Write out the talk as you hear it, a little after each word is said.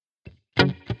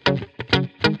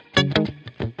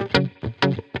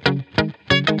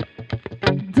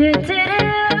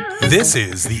This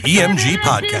is the EMG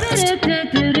Podcast.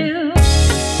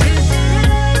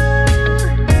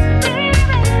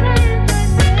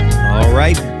 All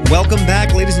right. Welcome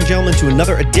back, ladies and gentlemen, to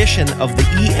another edition of the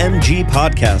EMG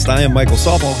Podcast. I am Michael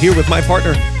Saulpaugh, here with my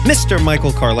partner, Mr.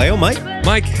 Michael Carleo.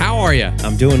 Mike, how are you?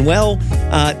 I'm doing well.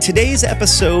 Today's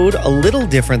episode, a little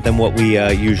different than what we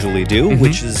usually do,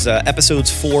 which is episodes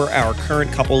for our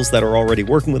current couples that are already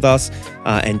working with us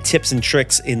and tips and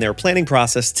tricks in their planning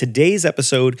process. Today's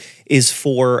episode is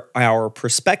for our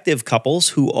prospective couples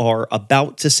who are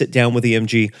about to sit down with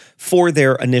EMG for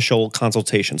their initial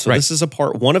consultation. So This is a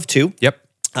part one of two. Yep.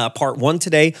 Part one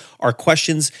today are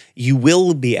questions you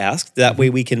will be asked. That way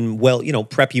we can,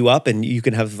 prep you up and you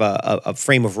can have a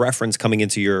frame of reference coming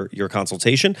into your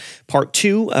consultation. Part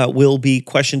two will be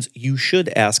questions you should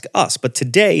ask us. But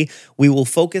today we will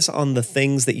focus on the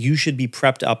things that you should be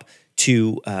prepped up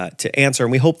to answer.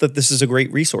 And we hope that this is a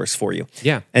great resource for you.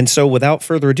 Yeah. And so without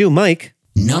further ado, Mike.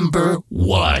 Number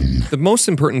one. The most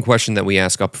important question that we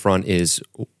ask up front is,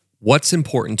 what's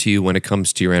important to you when it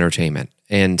comes to your entertainment?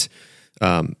 And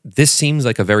this seems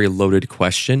like a very loaded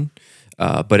question,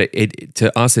 but it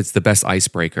to us, it's the best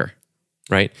icebreaker,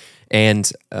 right?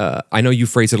 And I know you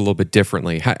phrase it a little bit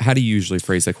differently. How do you usually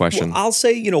phrase the question? Well, I'll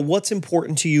say, what's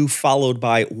important to you, followed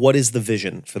by what is the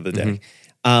vision for the day.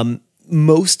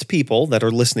 Most people that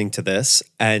are listening to this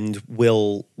and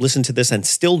will listen to this and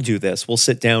still do this will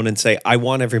sit down and say, I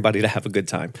want everybody to have a good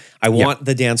time. I want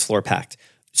the dance floor packed.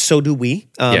 So do we.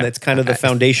 It's kind of the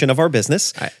foundation of our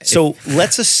business. So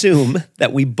let's assume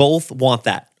that we both want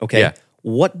that, okay? Yeah.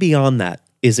 What beyond that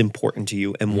is important to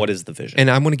you, and what is the vision? And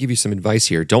I'm going to give you some advice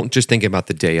here. Don't just think about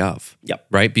the day of,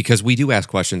 right? Because we do ask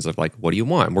questions of like, what do you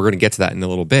want? And we're going to get to that in a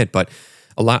little bit, but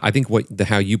I think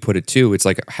how you put it too, it's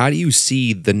like, how do you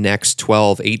see the next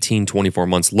 12, 18, 24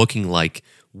 months looking like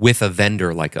with a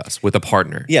vendor like us, with a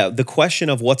partner? Yeah, the question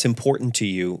of what's important to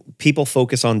you, people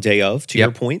focus on day of, to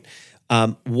your point.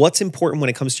 What's important when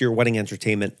it comes to your wedding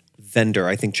entertainment vendor,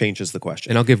 I think changes the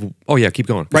question. And keep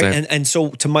going. Right, and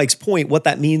so to Mike's point, what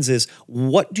that means is,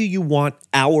 what do you want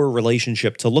our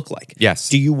relationship to look like? Yes.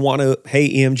 Do you want to, hey,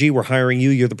 EMG, we're hiring you,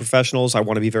 you're the professionals, I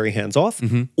want to be very hands-off,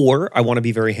 or I want to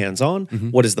be very hands-on?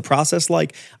 What is the process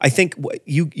like? I think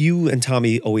you and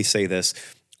Tommy always say this,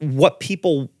 what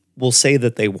people will say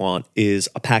that they want is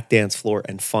a packed dance floor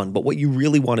and fun. But what you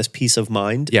really want is peace of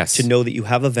mind to know that you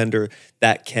have a vendor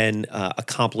that can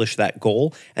accomplish that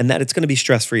goal and that it's going to be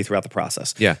stress-free throughout the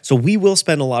process. Yeah. So we will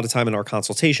spend a lot of time in our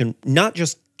consultation, not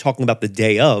just talking about the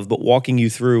day of, but walking you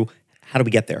through how do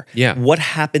we get there? Yeah. What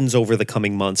happens over the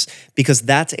coming months? Because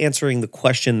that's answering the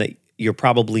question that you're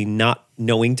probably not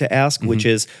knowing to ask, which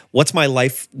is, what's my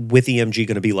life with EMG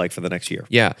going to be like for the next year?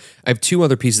 Yeah. I have two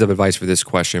other pieces of advice for this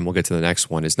question. We'll get to the next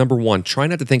one. Is number one, try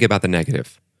not to think about the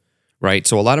negative, right?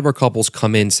 So a lot of our couples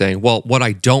come in saying, well, what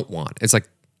I don't want. It's like,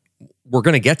 we're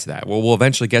going to get to that. We'll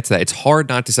eventually get to that. It's hard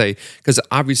not to say, because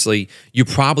obviously you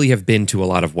probably have been to a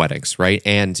lot of weddings, right?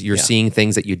 And you're seeing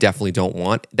things that you definitely don't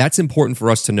want. That's important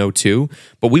for us to know too,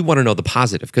 but we want to know the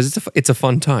positive because it's a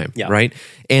fun time, right?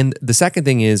 And the second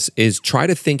thing is try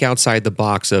to think outside the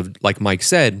box of, like Mike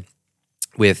said,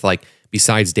 with like,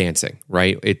 besides dancing,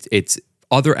 right? It's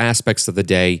other aspects of the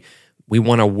day. We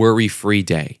want a worry-free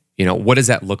day. What does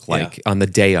that look like on the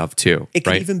day of too? It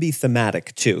can even be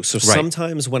thematic too. So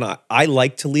sometimes when I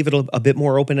like to leave it a bit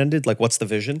more open-ended, like what's the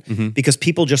vision? Because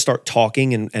people just start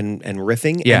talking and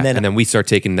riffing. Yeah, and then we start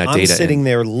taking that data. I'm sitting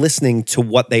there listening to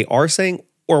what they are saying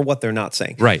or what they're not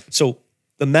saying. Right. So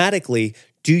thematically,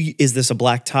 is this a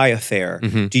black tie affair?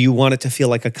 Do you want it to feel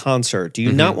like a concert? Do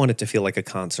you not want it to feel like a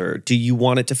concert? Do you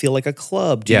want it to feel like a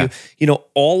club?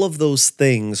 All of those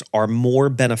things are more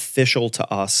beneficial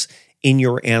to us in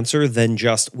your answer than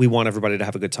just, we want everybody to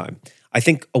have a good time. I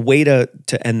think a way to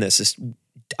end this is,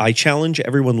 I challenge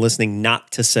everyone listening not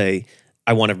to say,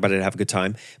 I want everybody to have a good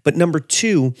time. But number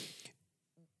two,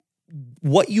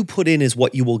 what you put in is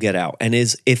what you will get out. And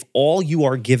if all you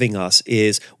are giving us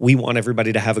is, we want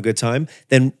everybody to have a good time,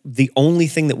 then the only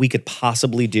thing that we could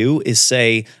possibly do is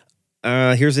say,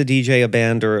 here's a DJ, a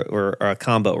band, or a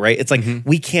combo, right? It's like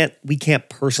we can't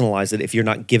personalize it if you're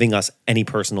not giving us any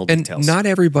personal details. And not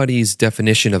everybody's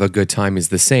definition of a good time is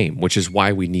the same, which is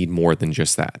why we need more than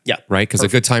just that. Yeah, right. Because a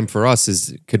good time for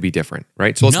us could be different,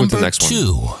 right? So let's move to the next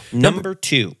one. Number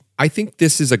two. I think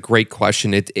this is a great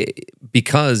question.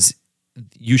 Because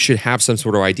you should have some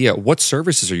sort of idea. What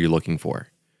services are you looking for?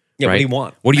 Yeah, right? What do you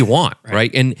want? What do you want,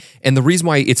 right? And the reason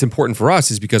why it's important for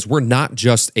us is because we're not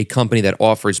just a company that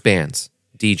offers bands,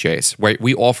 DJs, right?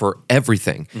 We offer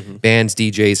everything. Bands,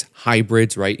 DJs,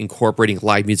 hybrids, right? Incorporating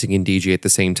live music and DJ at the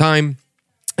same time.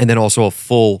 And then also a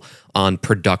full-on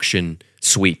production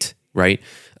suite, right?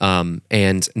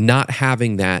 And not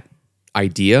having that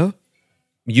idea,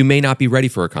 you may not be ready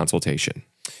for a consultation.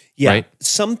 Yeah, right?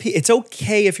 It's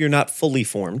okay if you're not fully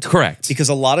formed. Correct. Because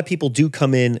a lot of people do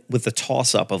come in with the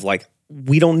toss-up of like,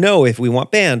 we don't know if we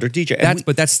want band or DJ.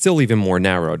 But that's still even more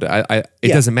narrowed. It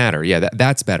doesn't matter. Yeah,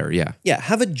 that's better. Yeah. Yeah,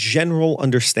 have a general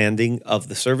understanding of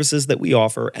the services that we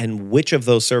offer and which of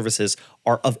those services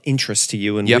are of interest to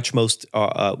you and which most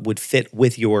would fit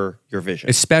with your vision.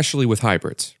 Especially with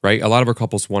hybrids, right? A lot of our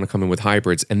couples want to come in with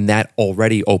hybrids, and that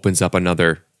already opens up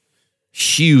another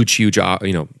huge,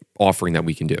 offering that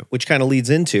we can do. Which kind of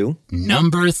leads into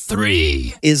Number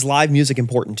 3. Is live music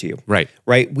important to you? Right.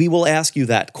 Right. We will ask you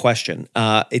that question.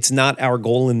 It's not our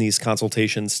goal in these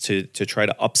consultations to try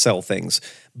to upsell things,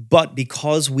 but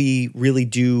because we really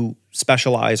do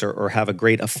specialize or have a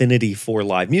great affinity for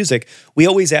live music, we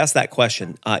always ask that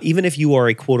question. Even if you are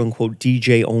a quote unquote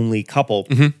DJ only couple,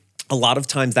 a lot of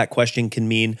times that question can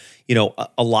mean,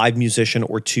 a live musician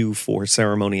or two for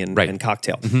ceremony and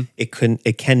cocktail. It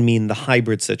can mean the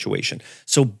hybrid situation.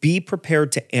 So be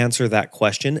prepared to answer that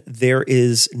question. There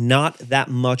is not that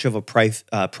much of a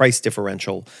price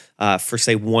differential for,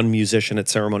 say, one musician at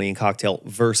ceremony and cocktail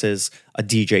versus a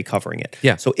DJ covering it.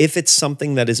 Yeah. So if it's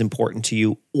something that is important to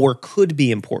you or could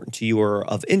be important to you or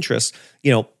of interest,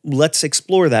 let's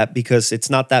explore that because it's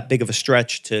not that big of a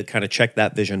stretch to kind of check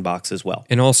that vision box as well.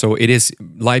 And also, it is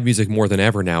live music more than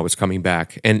ever now is coming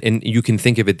back. And you can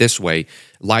think of it this way.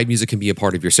 Live music can be a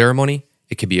part of your ceremony.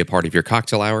 It could be a part of your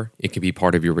cocktail hour. It could be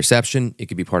part of your reception. It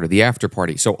could be part of the after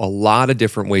party. So a lot of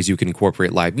different ways you can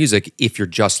incorporate live music if you're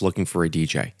just looking for a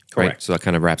DJ. Correct. Right? So that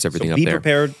kind of wraps everything up there. Be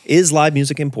prepared. Is live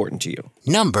music important to you?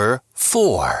 Number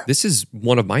 4. This is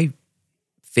one of my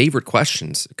favorite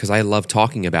questions because I love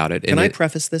talking about it. Can I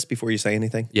preface this before you say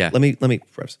anything? Yeah. Let me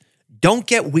preface. Don't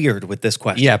get weird with this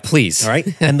question. Yeah, please. All right.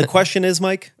 And the question is,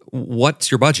 Mike,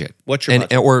 what's your budget? What's your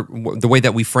budget? Or the way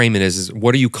that we frame it is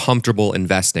what are you comfortable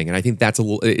investing? And I think that's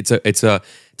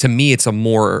to me it's a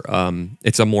more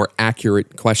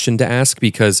accurate question to ask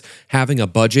because having a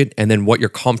budget and then what you're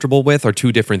comfortable with are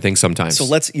two different things sometimes.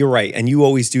 So you're right, and you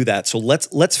always do that. So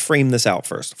let's frame this out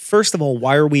first. First of all,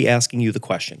 why are we asking you the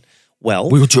question?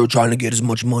 Well, we were trying to get as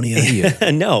much money out of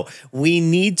you. No, we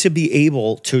need to be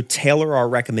able to tailor our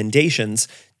recommendations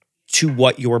to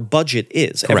what your budget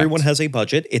is. Correct. Everyone has a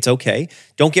budget. It's okay.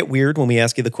 Don't get weird when we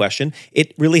ask you the question.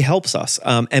 It really helps us.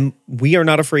 And we are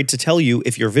not afraid to tell you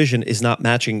if your vision is not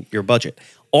matching your budget.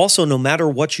 Also, no matter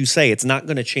what you say, it's not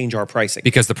going to change our pricing.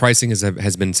 Because the pricing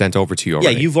has been sent over to you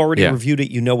already. Yeah, you've already reviewed it.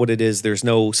 You know what it is. There's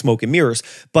no smoke and mirrors.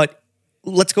 But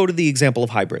let's go to the example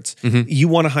of hybrids. You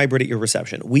want a hybrid at your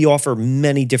reception. We offer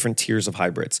many different tiers of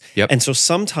hybrids. Yep. And so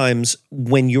sometimes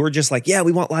when you're just like, yeah,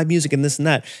 we want live music and this and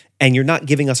that, and you're not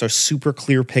giving us a super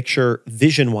clear picture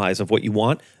vision-wise of what you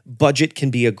want, budget can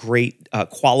be a great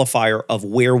qualifier of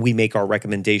where we make our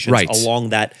recommendations along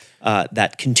that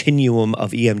continuum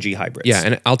of EMG hybrids. Yeah,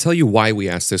 and I'll tell you why we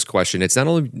asked this question. It's not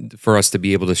only for us to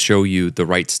be able to show you the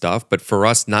right stuff, but for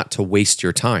us not to waste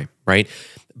your time, right?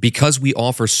 Because we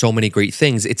offer so many great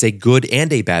things, it's a good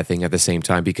and a bad thing at the same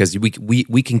time because we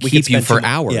can keep you for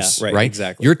hours, right?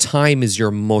 Exactly. Your time is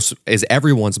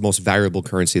everyone's most valuable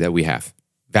currency that we have.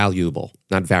 Valuable,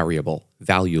 not variable,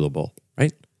 valuable,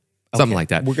 right? Something like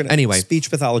that. We're going to anyway, speech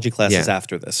pathology classes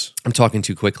after this. I'm talking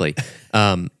too quickly.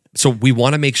 So we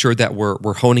want to make sure that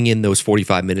we're honing in those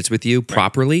 45 minutes with you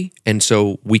properly, and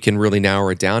so we can really narrow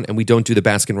it down, and we don't do the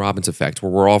Baskin-Robbins effect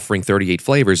where we're offering 38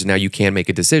 flavors, and now you can't make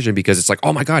a decision because it's like,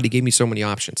 oh my God, he gave me so many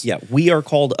options. Yeah, we are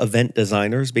called event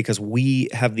designers because we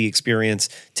have the experience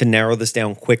to narrow this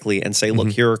down quickly and say, look,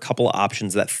 here are a couple of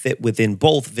options that fit within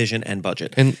both vision and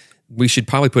budget. And we should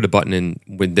probably put a button in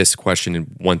with this question in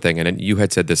one thing, and you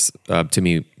had said this to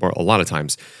me a lot of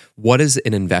times. What is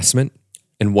an investment?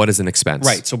 And what is an expense?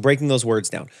 Right. So breaking those words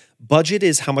down. Budget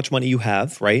is how much money you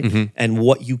have, right? And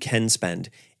what you can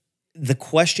spend. The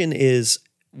question is,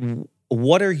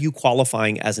 what are you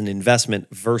qualifying as an investment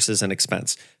versus an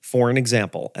expense? For an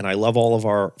example, and I love all of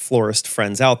our florist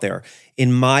friends out there,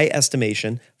 in my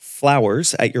estimation,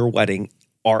 flowers at your wedding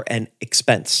are an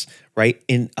expense, right?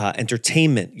 In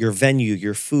entertainment, your venue,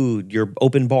 your food, your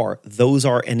open bar, those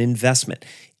are an investment.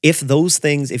 If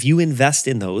you invest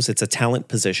in those, it's a talent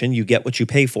position, you get what you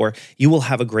pay for, you will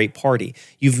have a great party.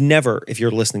 You've never, if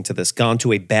you're listening to this, gone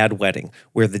to a bad wedding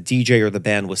where the DJ or the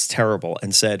band was terrible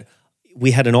and said, we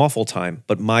had an awful time,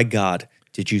 but my God,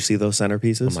 did you see those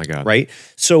centerpieces? Oh my God. Right?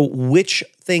 So which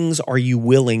things are you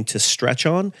willing to stretch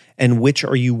on and which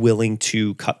are you willing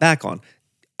to cut back on?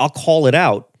 I'll call it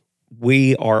out.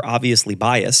 We are obviously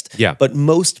biased, but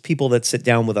most people that sit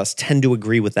down with us tend to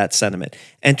agree with that sentiment.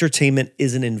 Entertainment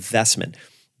is an investment.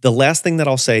 The last thing that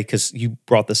I'll say, because you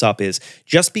brought this up, is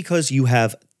just because you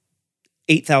have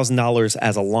 $8,000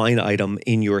 as a line item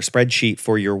in your spreadsheet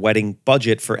for your wedding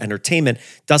budget for entertainment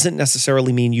doesn't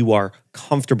necessarily mean you are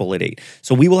comfortable at 8.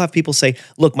 So we will have people say,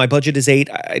 look, my budget is 8.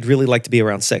 I'd really like to be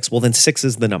around 6. Well, then 6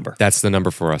 is the number. That's the number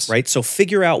for us. Right? So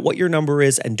figure out what your number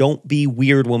is and don't be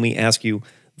weird when we ask you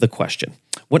the question.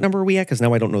 What number are we at? Because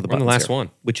now I don't know the buttons. The last here. one.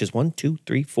 Which is 1, 2,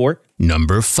 3, 4.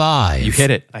 Number 5. You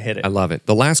hit it. I hit it. I love it.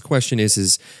 The last question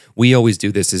is we always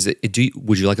do this,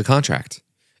 would you like a contract?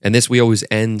 And this, we always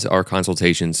end our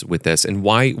consultations with this. And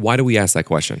why do we ask that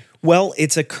question? Well,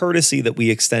 it's a courtesy that we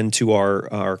extend to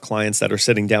our clients that are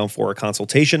sitting down for a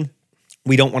consultation.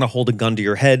 We don't want to hold a gun to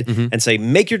your head and say,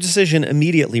 make your decision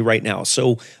immediately right now.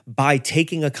 So by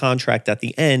taking a contract at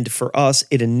the end, for us,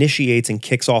 it initiates and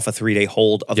kicks off a 3-day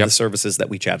hold of the services that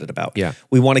we chatted about. Yeah.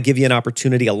 We want to give you an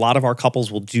opportunity. A lot of our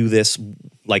couples will do this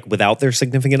like without their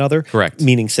significant other. Correct.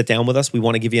 Meaning sit down with us. We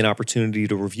want to give you an opportunity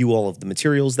to review all of the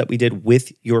materials that we did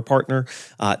with your partner,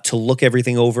 to look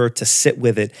everything over, to sit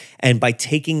with it. And by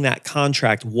taking that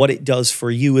contract, what it does for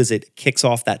you is it kicks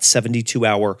off that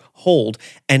 72-hour hold.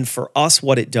 And for us,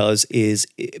 what it does is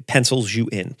it pencils you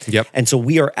in. Yep. And so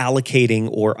we are allocating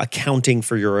or accounting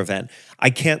for your event.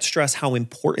 I can't stress how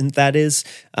important that is.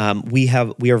 We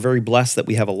are very blessed that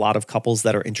we have a lot of couples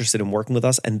that are interested in working with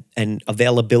us, and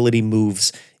availability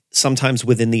moves sometimes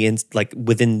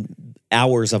within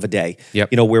hours of a day.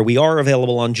 Yep. Where we are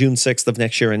available on June 6th of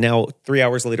next year, and now 3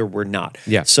 hours later, we're not.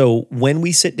 Yeah. So when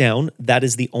we sit down, that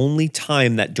is the only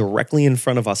time that directly in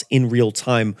front of us in real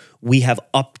time, we have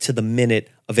up to the minute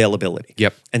availability.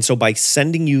 Yep. And so by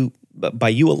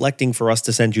you electing for us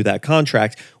to send you that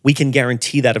contract, we can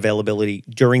guarantee that availability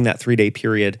during that 3-day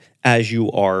period as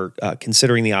you are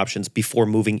considering the options before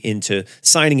moving into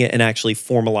signing it and actually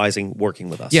formalizing working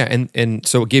with us. Yeah, and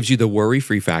so it gives you the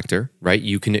worry-free factor, right?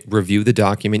 You can review the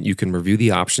document, you can review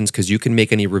the options, because you can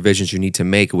make any revisions you need to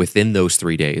make within those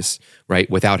 3 days, right?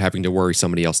 Without having to worry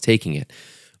somebody else taking it.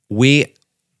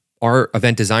 Our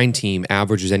event design team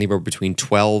averages anywhere between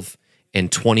 12 and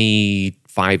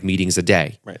 25 meetings a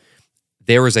day. Right.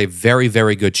 There is a very,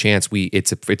 very good chance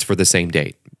it's for the same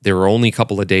date. There are only a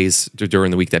couple of days during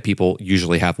the week that people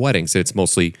usually have weddings. It's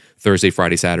mostly Thursday,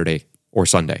 Friday, Saturday, or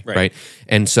Sunday, right?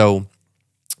 And so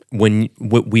we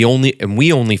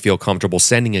only feel comfortable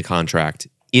sending a contract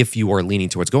if you are leaning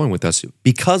towards going with us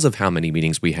because of how many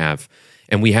meetings we have.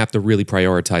 And we have to really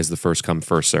prioritize the first come,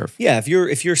 first serve. Yeah,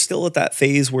 if you're still at that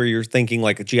phase where you're thinking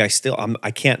like, gee, I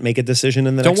can't make a decision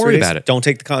in the next 3 days. Don't worry about it. Don't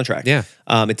take the contract. Yeah.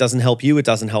 It doesn't help you. It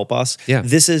doesn't help us. Yeah.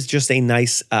 This is just a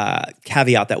nice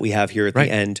caveat that we have here at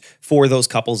the end for those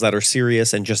couples that are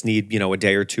serious and just need a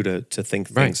day or two to think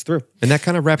things through. And that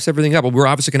kind of wraps everything up. But we're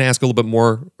obviously going to ask a little bit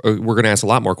more. We're going to ask a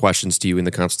lot more questions to you in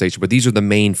the consultation. But these are the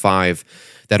main 5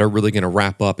 that are really going to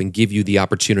wrap up and give you the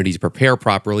opportunity to prepare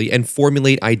properly and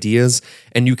formulate ideas.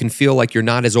 And you can feel like you're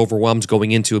not as overwhelmed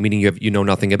going into a meeting you know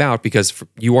nothing about, because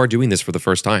you are doing this for the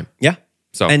first time. Yeah.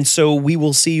 So we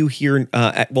will see you here.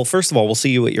 First of all, we'll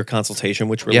see you at your consultation,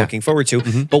 which we're looking forward to.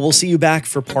 But we'll see you back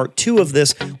for part 2 of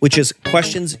this, which is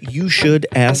questions you should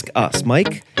ask us.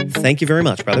 Mike, thank you very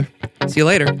much, brother. See you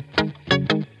later.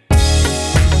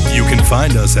 You can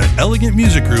find us at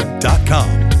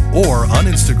elegantmusicgroup.com or on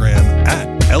Instagram at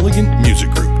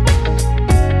elegantmusicgroup.